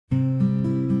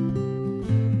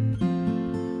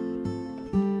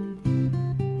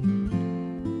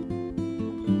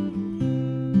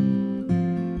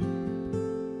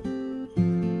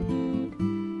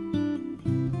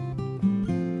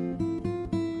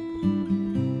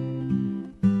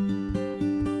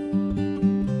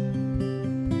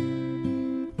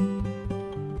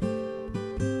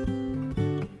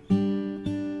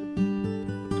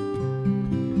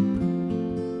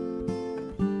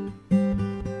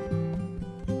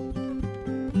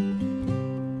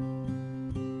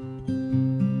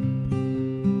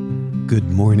Good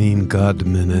morning, God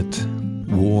Minute.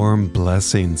 Warm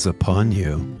blessings upon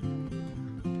you.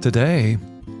 Today,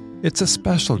 it's a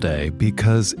special day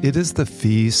because it is the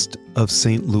feast of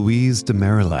St. Louise de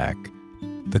Marillac,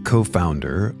 the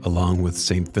co-founder, along with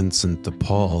St. Vincent de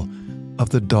Paul, of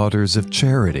the Daughters of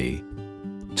Charity,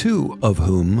 two of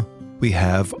whom we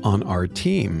have on our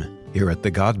team here at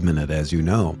the God Minute, as you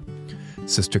know,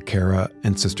 Sister Kara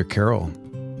and Sister Carol.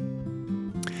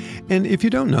 And if you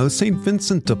don't know, St.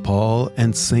 Vincent de Paul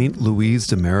and St. Louise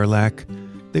de Marillac,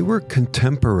 they were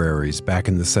contemporaries back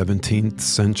in the 17th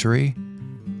century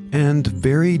and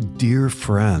very dear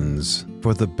friends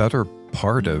for the better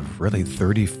part of really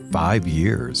 35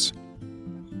 years.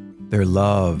 Their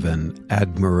love and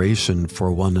admiration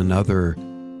for one another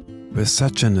was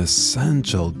such an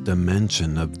essential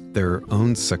dimension of their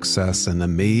own success and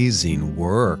amazing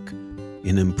work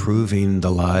in improving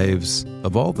the lives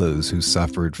of all those who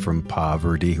suffered from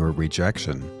poverty or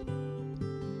rejection.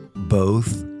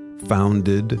 Both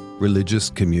founded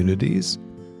religious communities.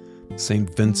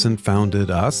 St. Vincent founded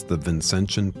us, the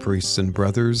Vincentian priests and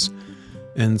brothers,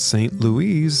 and St.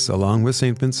 Louise, along with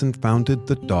St. Vincent, founded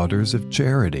the Daughters of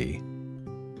Charity.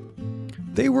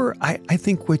 They were, I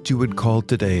think, what you would call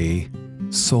today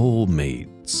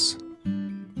soulmates.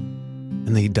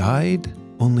 And they died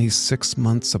only 6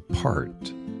 months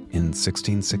apart in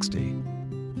 1660.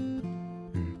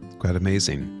 Quite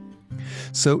amazing.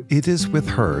 So it is with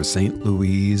her, St.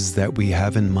 Louise, that we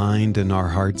have in mind in our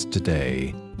hearts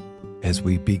today as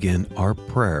we begin our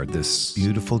prayer this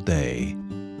beautiful day.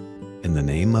 In the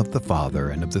name of the Father,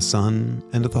 and of the Son,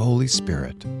 and of the Holy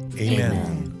Spirit.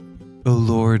 Amen. O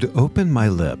Lord, open my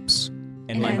lips,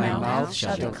 and my mouth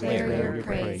shall declare your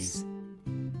praise.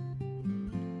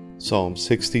 Psalm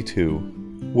 62.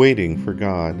 Waiting for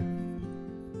God.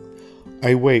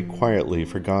 I wait quietly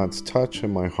for God's touch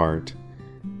in my heart.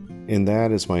 In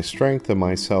that is my strength and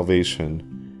my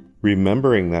salvation.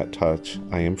 Remembering that touch,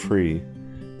 I am free.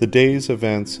 The day's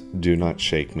events do not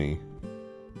shake me.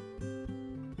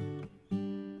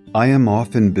 I am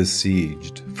often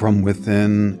besieged from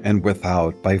within and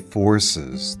without by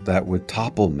forces that would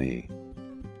topple me.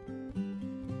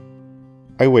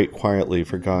 I wait quietly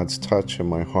for God's touch in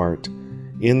my heart.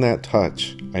 In that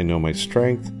touch, I know my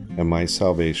strength and my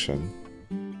salvation.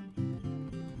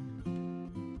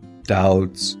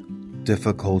 Doubts,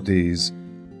 difficulties,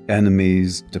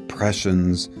 enemies,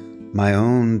 depressions, my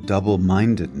own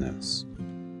double-mindedness.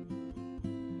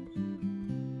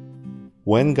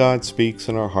 When God speaks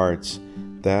in our hearts,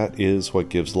 that is what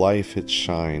gives life its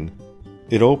shine.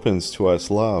 It opens to us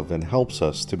love and helps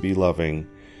us to be loving.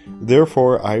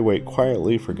 Therefore, I wait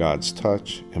quietly for God's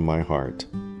touch in my heart.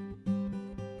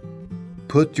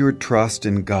 Put your trust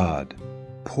in God.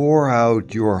 Pour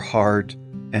out your heart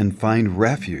and find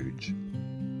refuge.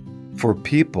 For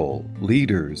people,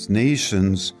 leaders,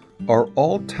 nations are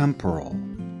all temporal.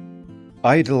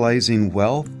 Idolizing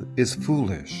wealth is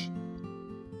foolish.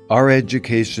 Our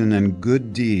education and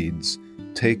good deeds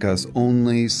take us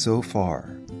only so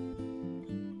far.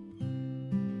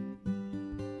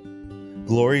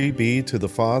 Glory be to the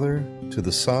Father, to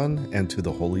the Son, and to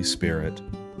the Holy Spirit.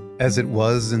 As it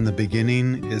was in the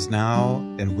beginning, is now,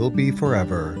 and will be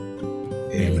forever.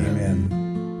 Amen.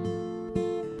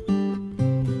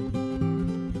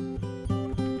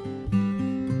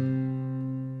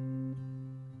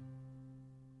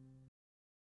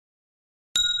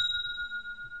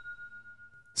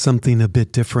 Something a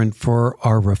bit different for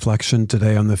our reflection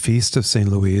today on the Feast of St.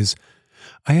 Louise.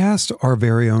 I asked our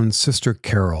very own Sister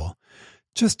Carol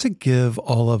just to give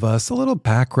all of us a little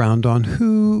background on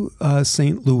who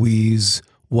St. Louise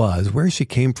was, where she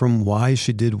came from, why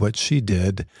she did what she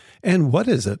did, and what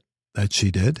is it that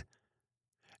she did.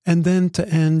 And then to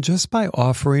end just by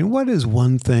offering what is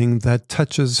one thing that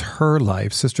touches her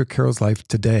life, Sister Carol's life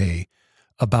today,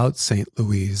 about St.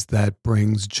 Louise that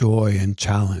brings joy and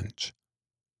challenge.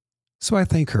 So I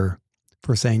thank her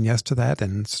for saying yes to that.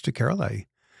 And Sister Carol, I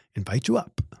invite you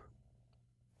up.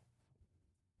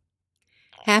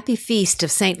 Happy Feast of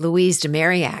St. Louise de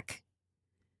Marillac.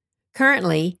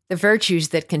 Currently, the virtues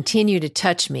that continue to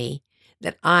touch me,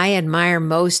 that I admire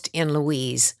most in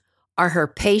Louise, are her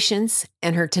patience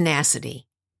and her tenacity.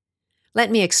 Let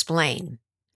me explain.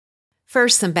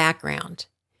 First, some background.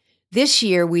 This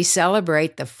year, we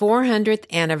celebrate the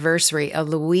 400th anniversary of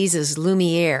Louise's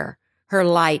Lumiere, her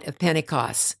light of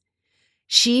Pentecost.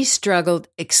 She struggled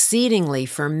exceedingly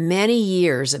for many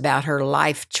years about her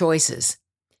life choices.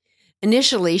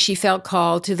 Initially, she felt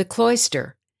called to the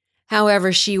cloister.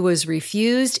 However, she was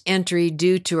refused entry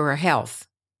due to her health.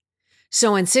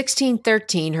 So in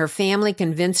 1613, her family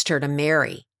convinced her to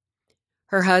marry.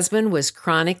 Her husband was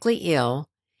chronically ill,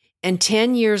 and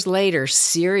 10 years later,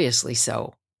 seriously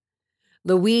so.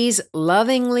 Louise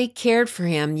lovingly cared for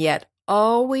him, yet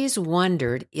always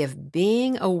wondered if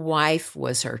being a wife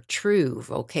was her true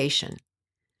vocation.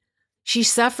 She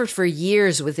suffered for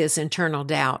years with this internal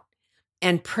doubt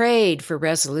and prayed for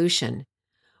resolution,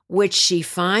 which she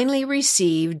finally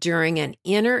received during an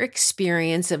inner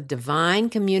experience of divine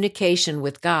communication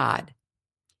with God.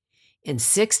 In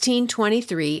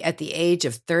 1623, at the age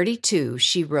of 32,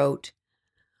 she wrote,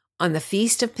 "On the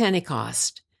Feast of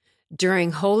Pentecost,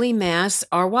 during Holy Mass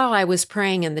or while I was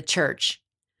praying in the church,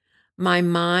 my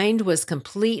mind was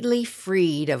completely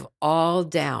freed of all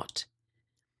doubt.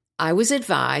 I was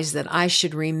advised that I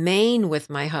should remain with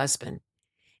my husband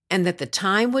and that the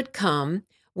time would come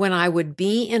when I would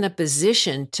be in a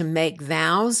position to make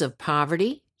vows of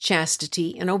poverty,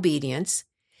 chastity, and obedience,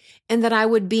 and that I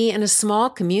would be in a small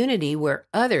community where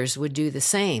others would do the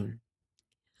same.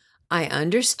 I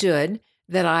understood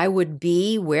that I would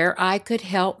be where I could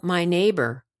help my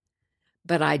neighbor,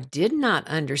 but I did not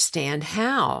understand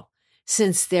how,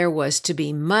 since there was to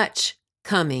be much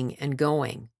coming and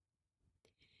going."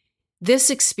 This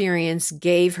experience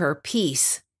gave her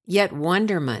peace, yet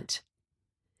wonderment.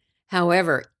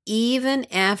 However, even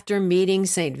after meeting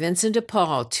St. Vincent de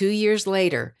Paul 2 years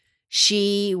later,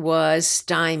 she was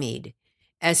stymied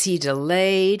as he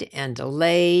delayed and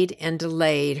delayed and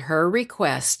delayed her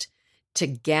request to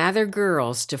gather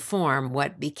girls to form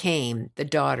what became the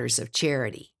Daughters of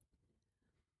Charity.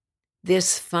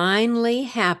 This finally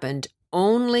happened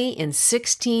only in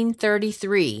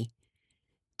 1633,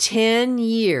 10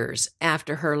 years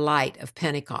after her light of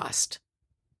Pentecost.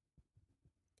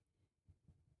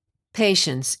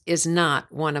 Patience is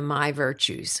not one of my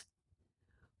virtues.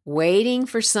 Waiting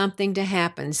for something to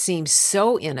happen seems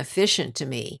so inefficient to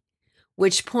me,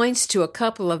 which points to a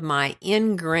couple of my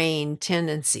ingrained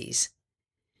tendencies.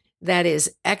 That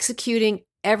is, executing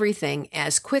everything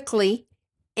as quickly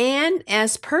and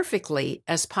as perfectly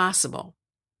as possible.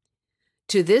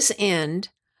 To this end,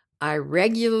 I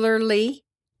regularly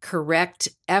correct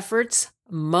efforts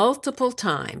multiple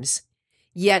times,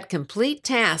 yet complete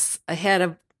tasks ahead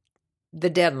of the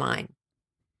deadline.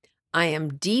 I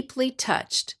am deeply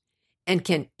touched and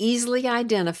can easily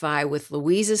identify with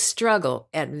Louise's struggle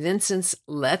at Vincent's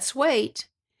 "let's wait,"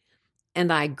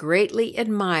 and I greatly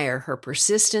admire her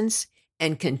persistence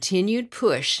and continued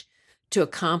push to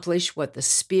accomplish what the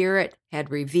Spirit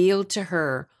had revealed to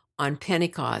her on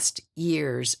Pentecost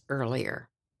years earlier.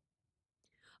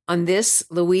 On this,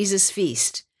 Louise's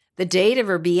feast, the date of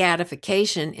her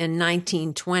beatification in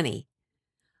 1920,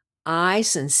 I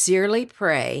sincerely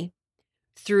pray,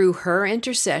 through her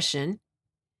intercession,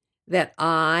 that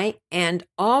I and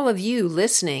all of you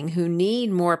listening who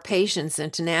need more patience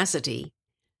and tenacity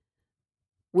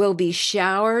will be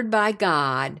showered by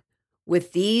God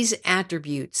with these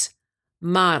attributes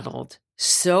modeled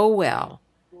so well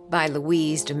by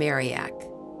Louise de Marillac.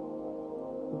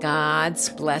 God's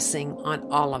blessing on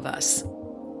all of us.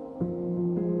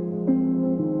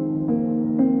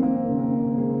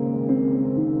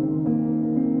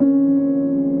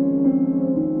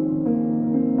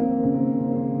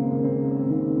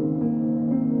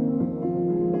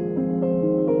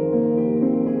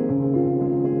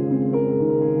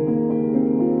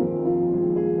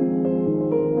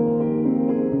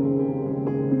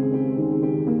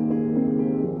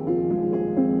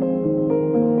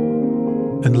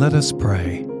 And let us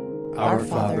pray. Our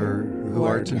Father, who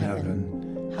art in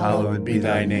heaven, hallowed be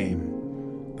thy name.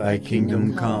 Thy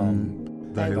kingdom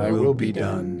come, thy will be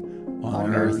done,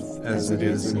 on earth as it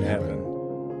is in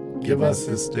heaven. Give us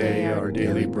this day our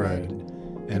daily bread,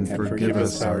 and forgive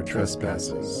us our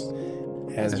trespasses,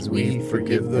 as we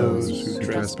forgive those who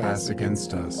trespass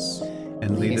against us.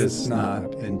 And lead us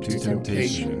not into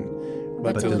temptation,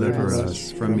 but deliver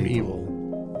us from evil.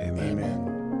 Amen.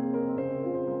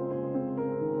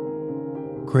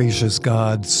 Gracious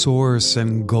God, source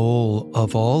and goal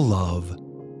of all love,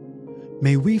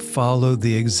 may we follow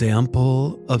the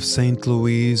example of St.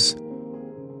 Louise,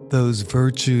 those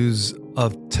virtues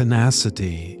of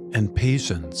tenacity and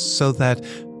patience, so that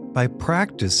by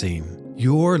practicing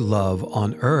your love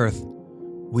on earth,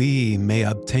 we may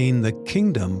obtain the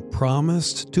kingdom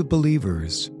promised to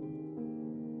believers.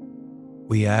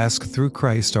 We ask through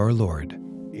Christ our Lord.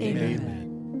 Amen.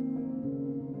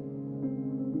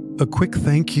 A quick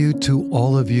thank you to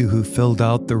all of you who filled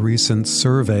out the recent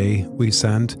survey we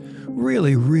sent.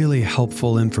 Really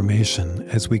helpful information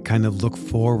as we kind of look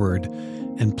forward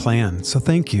and plan. So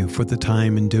thank you for the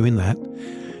time in doing that.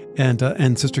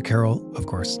 And Sister Carol, of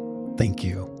course, thank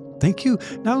you. Thank you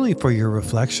not only for your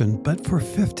reflection, but for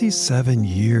 57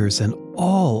 years and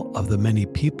all of the many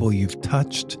people you've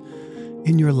touched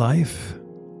in your life.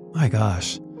 My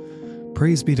gosh.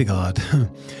 Praise be to God.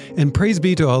 And praise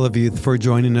be to all of you for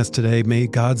joining us today. May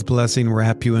God's blessing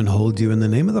wrap you and hold you in the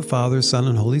name of the Father, Son,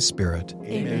 and Holy Spirit.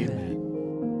 Amen.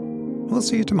 We'll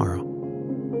see you tomorrow.